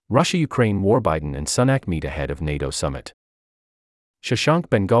Russia-Ukraine WarBiden and Sunak meet ahead of NATO summit. Shashank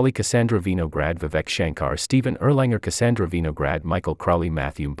Bengali, Cassandra Vinograd, Vivek Shankar, Stephen Erlanger, Cassandra Vinograd, Michael Crowley,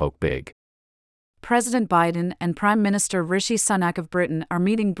 Matthew Poke Big. President Biden and Prime Minister Rishi Sunak of Britain are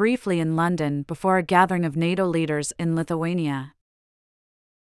meeting briefly in London before a gathering of NATO leaders in Lithuania.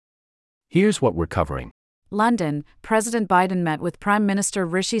 Here's what we're covering. London, President Biden met with Prime Minister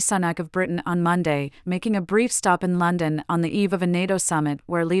Rishi Sunak of Britain on Monday, making a brief stop in London on the eve of a NATO summit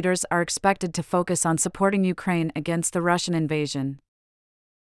where leaders are expected to focus on supporting Ukraine against the Russian invasion.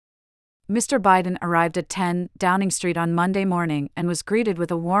 Mr. Biden arrived at 10 Downing Street on Monday morning and was greeted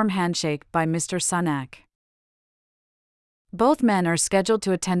with a warm handshake by Mr. Sunak. Both men are scheduled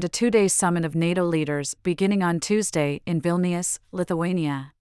to attend a two-day summit of NATO leaders beginning on Tuesday in Vilnius,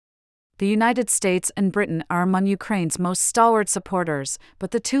 Lithuania. The United States and Britain are among Ukraine's most stalwart supporters, but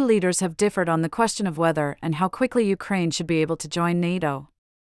the two leaders have differed on the question of whether and how quickly Ukraine should be able to join NATO.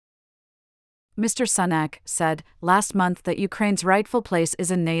 Mr. Sunak said last month that Ukraine's rightful place is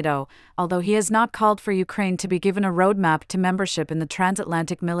in NATO, although he has not called for Ukraine to be given a roadmap to membership in the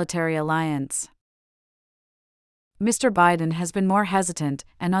transatlantic military alliance. Mr. Biden has been more hesitant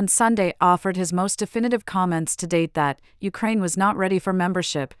and on Sunday offered his most definitive comments to date that Ukraine was not ready for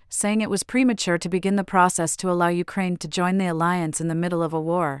membership, saying it was premature to begin the process to allow Ukraine to join the alliance in the middle of a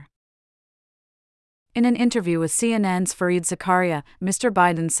war. In an interview with CNN's Fareed Zakaria, Mr.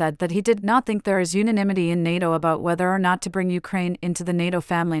 Biden said that he did not think there is unanimity in NATO about whether or not to bring Ukraine into the NATO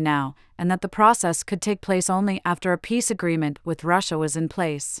family now, and that the process could take place only after a peace agreement with Russia was in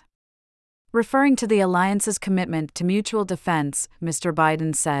place. Referring to the alliance's commitment to mutual defense, Mr.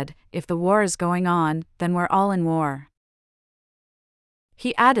 Biden said, "If the war is going on, then we're all in war."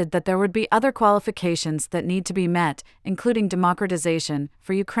 He added that there would be other qualifications that need to be met, including democratization,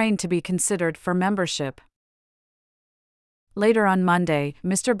 for Ukraine to be considered for membership. Later on Monday,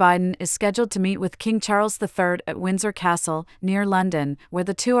 Mr. Biden is scheduled to meet with King Charles III at Windsor Castle, near London, where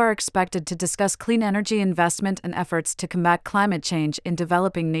the two are expected to discuss clean energy investment and efforts to combat climate change in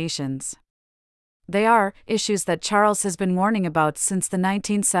developing nations. They are issues that Charles has been warning about since the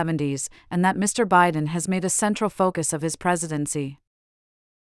 1970s, and that Mr. Biden has made a central focus of his presidency.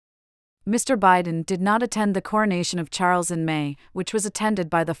 Mr. Biden did not attend the coronation of Charles in May, which was attended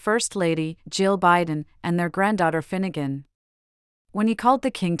by the First Lady, Jill Biden, and their granddaughter Finnegan. When he called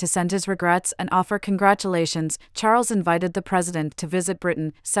the king to send his regrets and offer congratulations, Charles invited the president to visit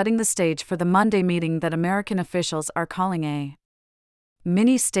Britain, setting the stage for the Monday meeting that American officials are calling a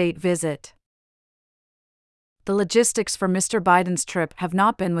mini-state visit. The logistics for Mr. Biden's trip have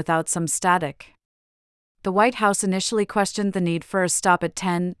not been without some static. The White House initially questioned the need for a stop at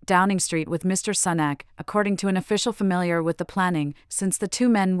 10 Downing Street with Mr. Sunak, according to an official familiar with the planning, since the two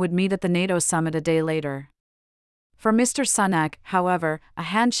men would meet at the NATO summit a day later. For Mr. Sunak, however, a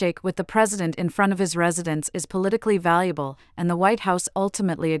handshake with the president in front of his residence is politically valuable, and the White House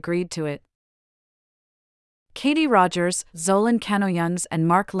ultimately agreed to it. Katie Rogers, Zolan Kanoyuns, and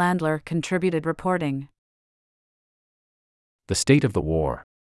Mark Landler contributed reporting. The state of the war.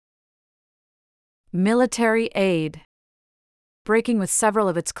 Military aid. Breaking with several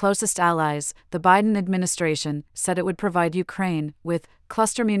of its closest allies, the Biden administration said it would provide Ukraine with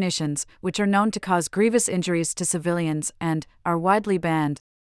cluster munitions, which are known to cause grievous injuries to civilians and are widely banned.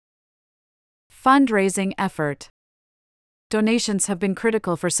 Fundraising effort. Donations have been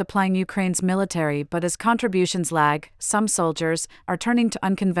critical for supplying Ukraine's military, but as contributions lag, some soldiers are turning to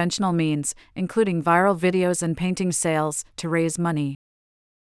unconventional means, including viral videos and painting sales, to raise money.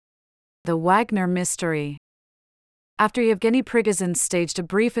 The Wagner mystery. After Yevgeny Prigozhin staged a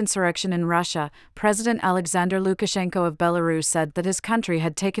brief insurrection in Russia, President Alexander Lukashenko of Belarus said that his country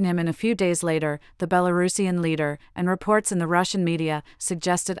had taken him in a few days later, the Belarusian leader, and reports in the Russian media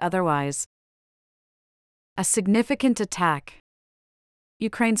suggested otherwise. A significant attack.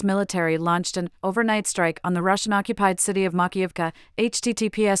 Ukraine's military launched an overnight strike on the Russian-occupied city of Makiivka,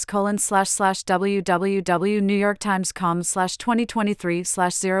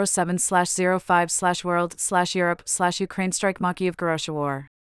 https://www.newyorktimes.com/2023/07/05/world/Europe/Ukraine strike Makiivka Russia war.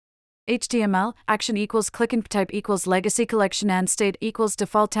 HTML action equals click and type equals legacy collection and state equals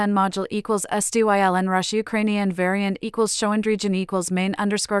default 10 module equals styln Russia Ukrainian variant equals show and region equals main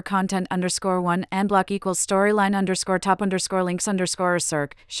underscore content underscore 1 and block equals storyline underscore top underscore links underscore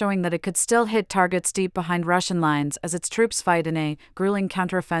circ, showing that it could still hit targets deep behind Russian lines as its troops fight in a grueling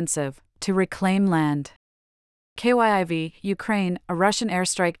counteroffensive to reclaim land. KYIV, Ukraine, a Russian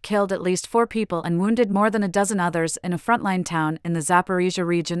airstrike killed at least 4 people and wounded more than a dozen others in a frontline town in the Zaporizhzhia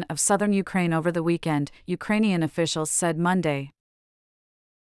region of southern Ukraine over the weekend, Ukrainian officials said Monday.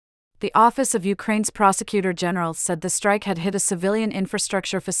 The Office of Ukraine's Prosecutor General said the strike had hit a civilian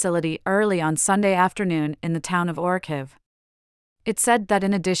infrastructure facility early on Sunday afternoon in the town of Orkiv. It said that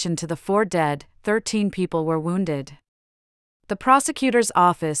in addition to the 4 dead, 13 people were wounded. The prosecutor's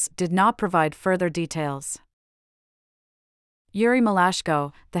office did not provide further details. Yuri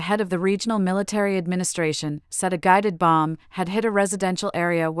Malashko, the head of the Regional Military Administration, said a guided bomb had hit a residential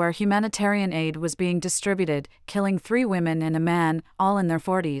area where humanitarian aid was being distributed, killing 3 women and a man, all in their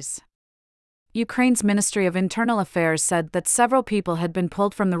 40s. Ukraine's Ministry of Internal Affairs said that several people had been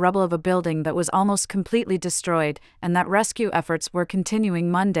pulled from the rubble of a building that was almost completely destroyed, and that rescue efforts were continuing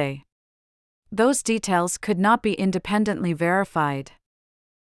Monday. Those details could not be independently verified.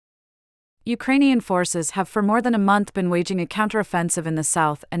 Ukrainian forces have for more than a month been waging a counteroffensive in the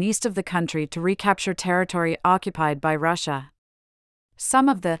south and east of the country to recapture territory occupied by Russia. Some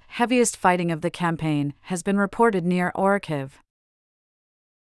of the heaviest fighting of the campaign has been reported near Orkiv.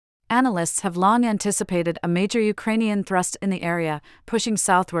 Analysts have long anticipated a major Ukrainian thrust in the area, pushing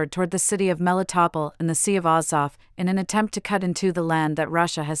southward toward the city of Melitopol and the Sea of Azov in an attempt to cut into the land that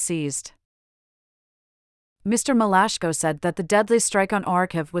Russia has seized. Mr. Malashko said that the deadly strike on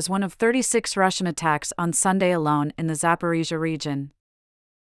Orkiv was one of 36 Russian attacks on Sunday alone in the Zaporizhia region.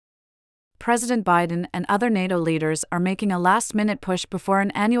 President Biden and other NATO leaders are making a last-minute push before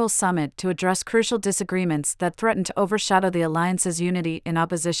an annual summit to address crucial disagreements that threaten to overshadow the alliance's unity in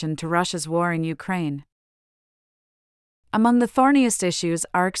opposition to Russia's war in Ukraine. Among the thorniest issues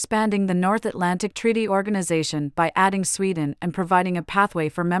are expanding the North Atlantic Treaty Organization by adding Sweden and providing a pathway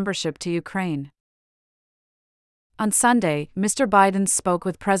for membership to Ukraine. On Sunday, Mr. Biden spoke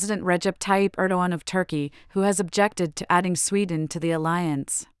with President Recep Tayyip Erdogan of Turkey, who has objected to adding Sweden to the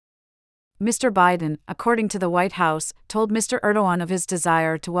alliance. Mr. Biden, according to the White House, told Mr. Erdogan of his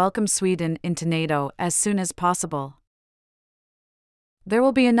desire to welcome Sweden into NATO as soon as possible. There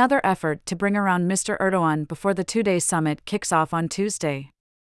will be another effort to bring around Mr. Erdogan before the 2-day summit kicks off on Tuesday.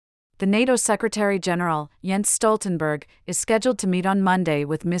 The NATO Secretary General, Jens Stoltenberg, is scheduled to meet on Monday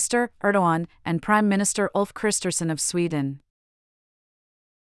with Mr. Erdogan and Prime Minister Ulf Kristersson of Sweden.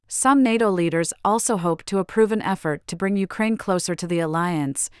 Some NATO leaders also hope to approve an effort to bring Ukraine closer to the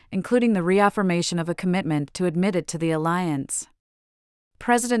alliance, including the reaffirmation of a commitment to admit it to the alliance.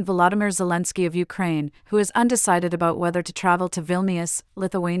 President Volodymyr Zelensky of Ukraine, who is undecided about whether to travel to Vilnius,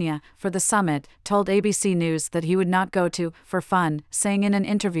 Lithuania, for the summit, told ABC News that he would not go to for fun, saying in an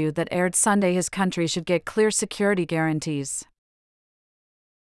interview that aired Sunday his country should get clear security guarantees.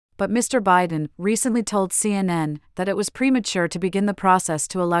 But Mr. Biden recently told CNN that it was premature to begin the process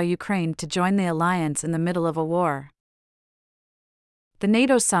to allow Ukraine to join the alliance in the middle of a war. The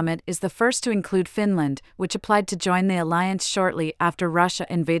NATO summit is the first to include Finland, which applied to join the alliance shortly after Russia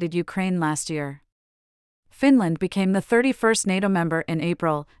invaded Ukraine last year. Finland became the 31st NATO member in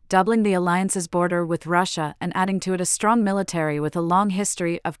April, doubling the alliance's border with Russia and adding to it a strong military with a long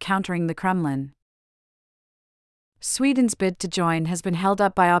history of countering the Kremlin. Sweden's bid to join has been held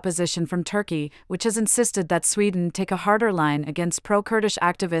up by opposition from Turkey, which has insisted that Sweden take a harder line against pro-Kurdish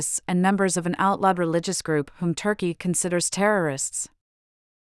activists and members of an outlawed religious group whom Turkey considers terrorists.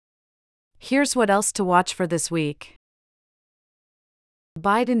 Here's what else to watch for this week.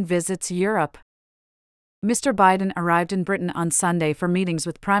 Biden visits Europe. Mr. Biden arrived in Britain on Sunday for meetings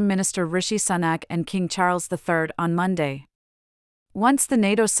with Prime Minister Rishi Sunak and King Charles III on Monday. Once the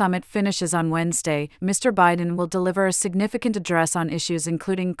NATO summit finishes on Wednesday, Mr. Biden will deliver a significant address on issues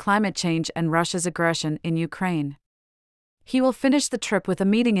including climate change and Russia's aggression in Ukraine. He will finish the trip with a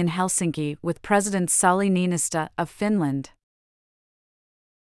meeting in Helsinki with President Sauli Niinistö of Finland.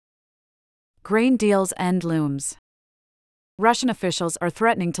 Grain deal's end looms. Russian officials are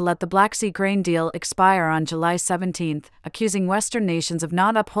threatening to let the Black Sea grain deal expire on July 17, accusing Western nations of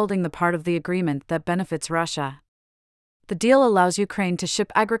not upholding the part of the agreement that benefits Russia. The deal allows Ukraine to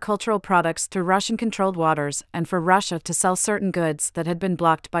ship agricultural products through Russian-controlled waters and for Russia to sell certain goods that had been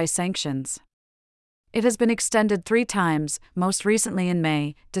blocked by sanctions. It has been extended 3 times, most recently in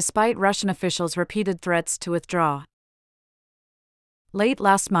May, despite Russian officials' repeated threats to withdraw. Late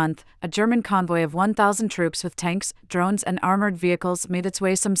last month, a German convoy of 1,000 troops with tanks, drones and armored vehicles made its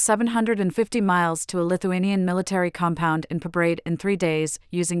way some 750 miles to a Lithuanian military compound in Belgrade in 3 days,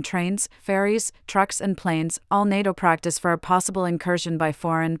 using trains, ferries, trucks and planes, all NATO practice for a possible incursion by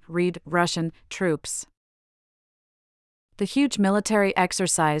foreign, Russian, troops. The huge military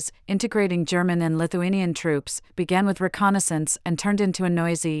exercise, integrating German and Lithuanian troops, began with reconnaissance and turned into a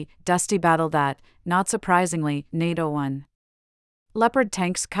noisy, dusty battle that, not surprisingly, NATO won. Leopard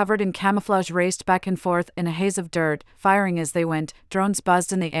tanks covered in camouflage raced back and forth in a haze of dirt, firing as they went, drones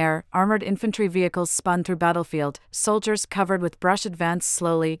buzzed in the air, armored infantry vehicles spun through battlefield, soldiers covered with brush advanced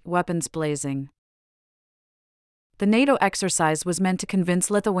slowly, weapons blazing. The NATO exercise was meant to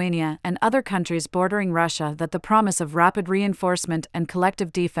convince Lithuania and other countries bordering Russia that the promise of rapid reinforcement and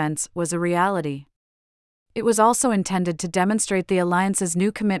collective defense was a reality. It was also intended to demonstrate the alliance's new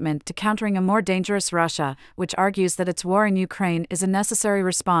commitment to countering a more dangerous Russia, which argues that its war in Ukraine is a necessary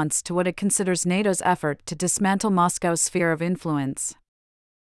response to what it considers NATO's effort to dismantle Moscow's sphere of influence.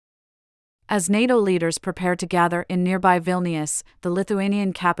 As NATO leaders prepare to gather in nearby Vilnius, the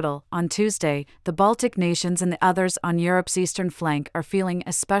Lithuanian capital, on Tuesday, the Baltic nations and the others on Europe's eastern flank are feeling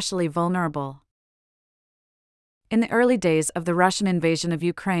especially vulnerable. In the early days of the Russian invasion of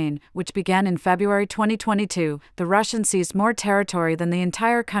Ukraine, which began in February 2022, the Russians seized more territory than the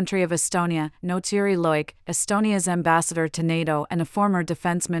entire country of Estonia, notes Yuri Loik, Estonia's ambassador to NATO and a former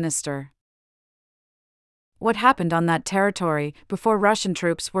defense minister. What happened on that territory, before Russian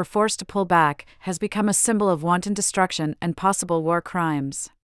troops were forced to pull back, has become a symbol of wanton destruction and possible war crimes.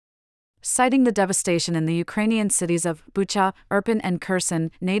 Citing the devastation in the Ukrainian cities of Bucha, Irpin and Kherson,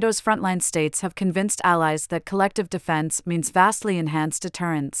 NATO's frontline states have convinced allies that collective defense means vastly enhanced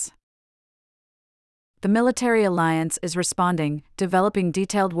deterrence. The military alliance is responding, developing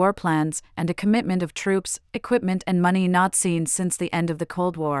detailed war plans and a commitment of troops, equipment and money not seen since the end of the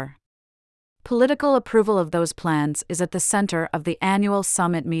Cold War. Political approval of those plans is at the center of the annual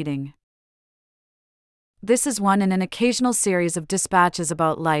summit meeting. This is one in an occasional series of dispatches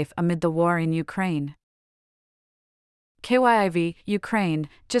about life amid the war in Ukraine. KYIV, Ukraine,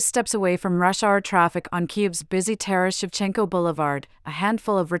 just steps away from rush hour traffic on Kyiv's busy Taras Shevchenko Boulevard, a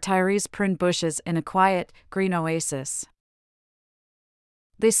handful of retirees prune bushes in a quiet, green oasis.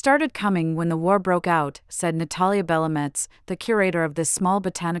 They started coming when the war broke out, said Natalia Belemets, the curator of this small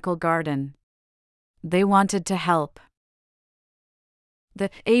botanical garden. They wanted to help. The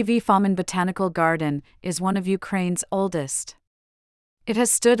A.V. Fomin Botanical Garden is one of Ukraine's oldest. It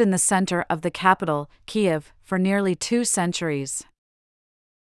has stood in the center of the capital, Kyiv, for nearly 2 centuries.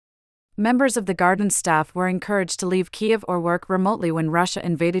 Members of the garden staff were encouraged to leave Kyiv or work remotely when Russia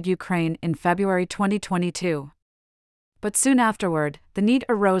invaded Ukraine in February 2022. But soon afterward, the need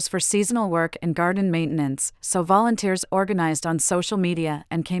arose for seasonal work and garden maintenance, so volunteers organized on social media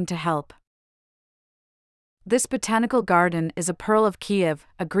and came to help. This botanical garden is a pearl of Kyiv,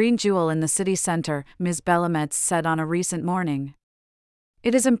 a green jewel in the city center, Ms. Belemets said on a recent morning.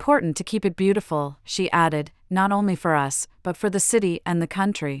 It is important to keep it beautiful, she added, not only for us, but for the city and the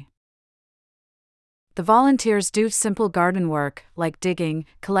country. The volunteers do simple garden work, like digging,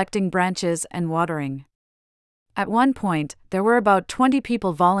 collecting branches, and watering. At one point, there were about 20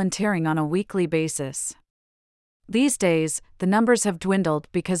 people volunteering on a weekly basis. These days, the numbers have dwindled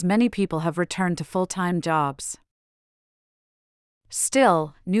because many people have returned to full-time jobs.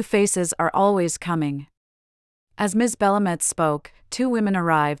 Still, new faces are always coming. As Ms. Belemets spoke, 2 women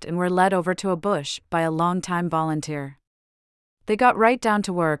arrived and were led over to a bush by a long-time volunteer. They got right down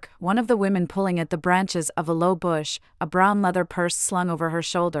to work, one of the women pulling at the branches of a low bush, a brown leather purse slung over her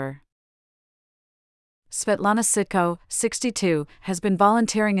shoulder. Svetlana Sitko, 62, has been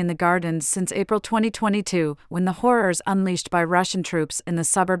volunteering in the gardens since April 2022, when the horrors unleashed by Russian troops in the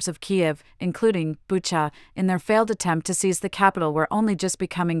suburbs of Kyiv, including Bucha, in their failed attempt to seize the capital were only just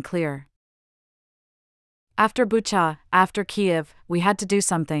becoming clear. After Bucha, after Kyiv, we had to do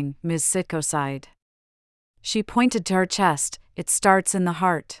something, Ms. Sitko sighed. She pointed to her chest. It starts in the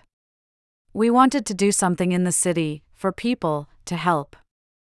heart. We wanted to do something in the city, for people, to help.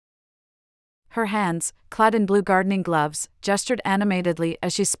 Her hands, clad in blue gardening gloves, gestured animatedly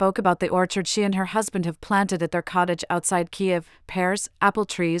as she spoke about the orchard she and her husband have planted at their cottage outside Kyiv: pears, apple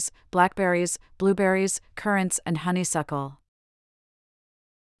trees, blackberries, blueberries, currants, and honeysuckle.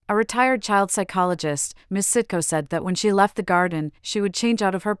 A retired child psychologist, Ms. Sitko said that when she left the garden, she would change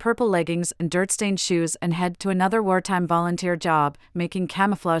out of her purple leggings and dirt-stained shoes and head to another wartime volunteer job, making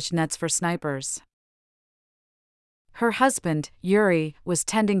camouflage nets for snipers. Her husband, Yuri, was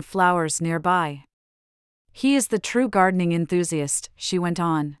tending flowers nearby. He is the true gardening enthusiast, she went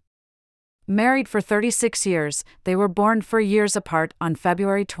on. Married for 36 years, they were born 4 years apart on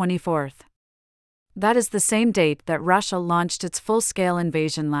February 24th. That is the same date that Russia launched its full-scale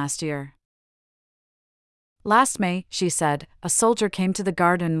invasion last year. Last May, she said, a soldier came to the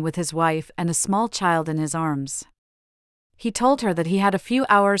garden with his wife and a small child in his arms. He told her that he had a few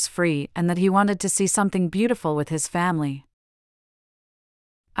hours free and that he wanted to see something beautiful with his family.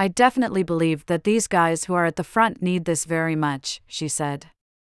 I definitely believe that these guys who are at the front need this very much, she said.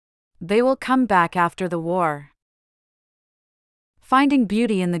 They will come back after the war. Finding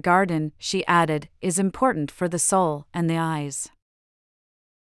beauty in the garden, she added, is important for the soul and the eyes.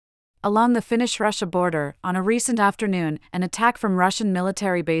 Along the Finnish-Russia border, on a recent afternoon, an attack from Russian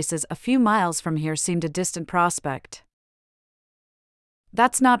military bases a few miles from here seemed a distant prospect.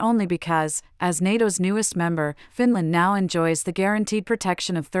 That's not only because, as NATO's newest member, Finland now enjoys the guaranteed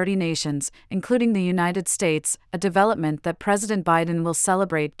protection of 30 nations, including the United States, a development that President Biden will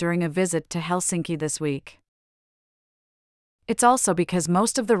celebrate during a visit to Helsinki this week. It's also because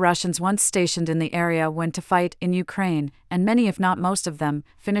most of the Russians once stationed in the area went to fight in Ukraine, and many, if not most of them,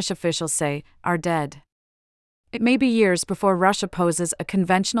 Finnish officials say, are dead. It may be years before Russia poses a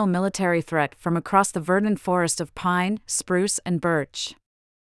conventional military threat from across the verdant forest of pine, spruce, and birch.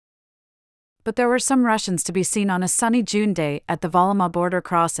 But there were some Russians to be seen on a sunny June day at the Valama border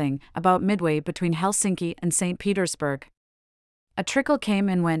crossing, about midway between Helsinki and St. Petersburg. A trickle came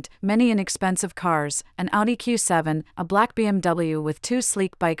and went, many inexpensive cars, an Audi Q7, a black BMW with 2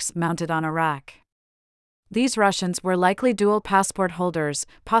 sleek bikes mounted on a rack. These Russians were likely dual passport holders,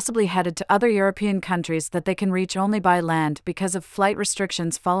 possibly headed to other European countries that they can reach only by land because of flight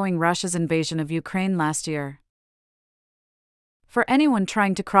restrictions following Russia's invasion of Ukraine last year. For anyone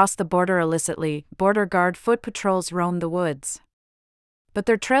trying to cross the border illicitly, border guard foot patrols roam the woods. But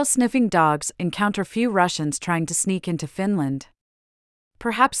their trail-sniffing dogs encounter few Russians trying to sneak into Finland.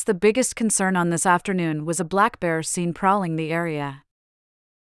 Perhaps the biggest concern on this afternoon was a black bear seen prowling the area.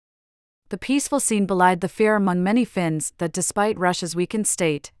 The peaceful scene belied the fear among many Finns that despite Russia's weakened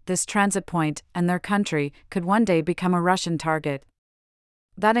state, this transit point, and their country, could one day become a Russian target.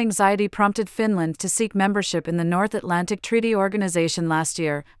 That anxiety prompted Finland to seek membership in the North Atlantic Treaty Organization last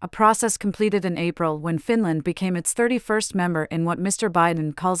year, a process completed in April when Finland became its 31st member in what Mr.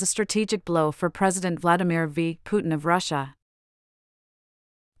 Biden calls a strategic blow for President Vladimir Putin of Russia.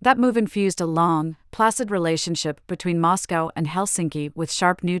 That move infused a long, placid relationship between Moscow and Helsinki with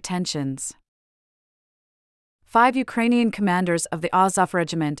sharp new tensions. 5 Ukrainian commanders of the Azov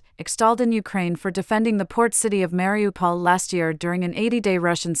regiment, extolled in Ukraine for defending the port city of Mariupol last year during an 80-day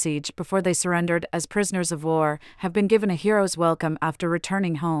Russian siege before they surrendered as prisoners of war, have been given a hero's welcome after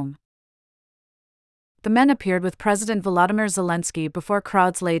returning home. The men appeared with President Volodymyr Zelensky before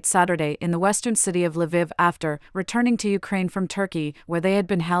crowds late Saturday in the western city of Lviv after returning to Ukraine from Turkey, where they had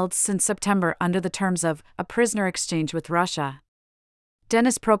been held since September under the terms of a prisoner exchange with Russia.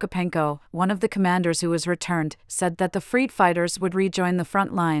 Denis Prokopenko, one of the commanders who was returned, said that the freed fighters would rejoin the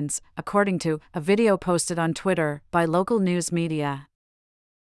front lines, according to a video posted on Twitter by local news media.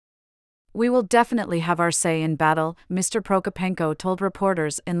 "We will definitely have our say in battle," Mr. Prokopenko told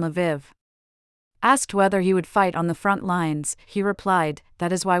reporters in Lviv. Asked whether he would fight on the front lines, he replied,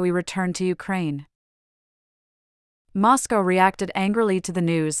 "That is why we returned to Ukraine." Moscow reacted angrily to the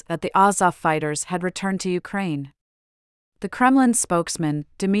news that the Azov fighters had returned to Ukraine. The Kremlin spokesman,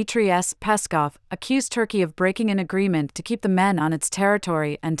 Dmitry Peskov, accused Turkey of breaking an agreement to keep the men on its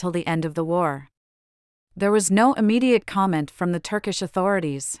territory until the end of the war. There was no immediate comment from the Turkish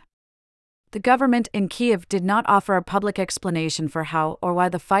authorities. The government in Kyiv did not offer a public explanation for how or why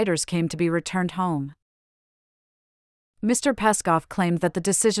the fighters came to be returned home. Mr. Peskov claimed that the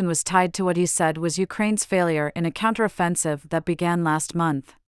decision was tied to what he said was Ukraine's failure in a counteroffensive that began last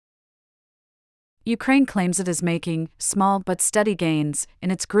month. Ukraine claims it is making small but steady gains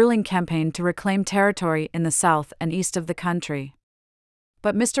in its grueling campaign to reclaim territory in the south and east of the country.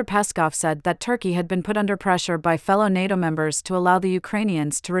 But Mr. Peskov said that Turkey had been put under pressure by fellow NATO members to allow the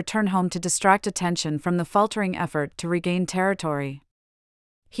Ukrainians to return home to distract attention from the faltering effort to regain territory.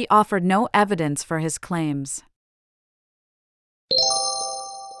 He offered no evidence for his claims.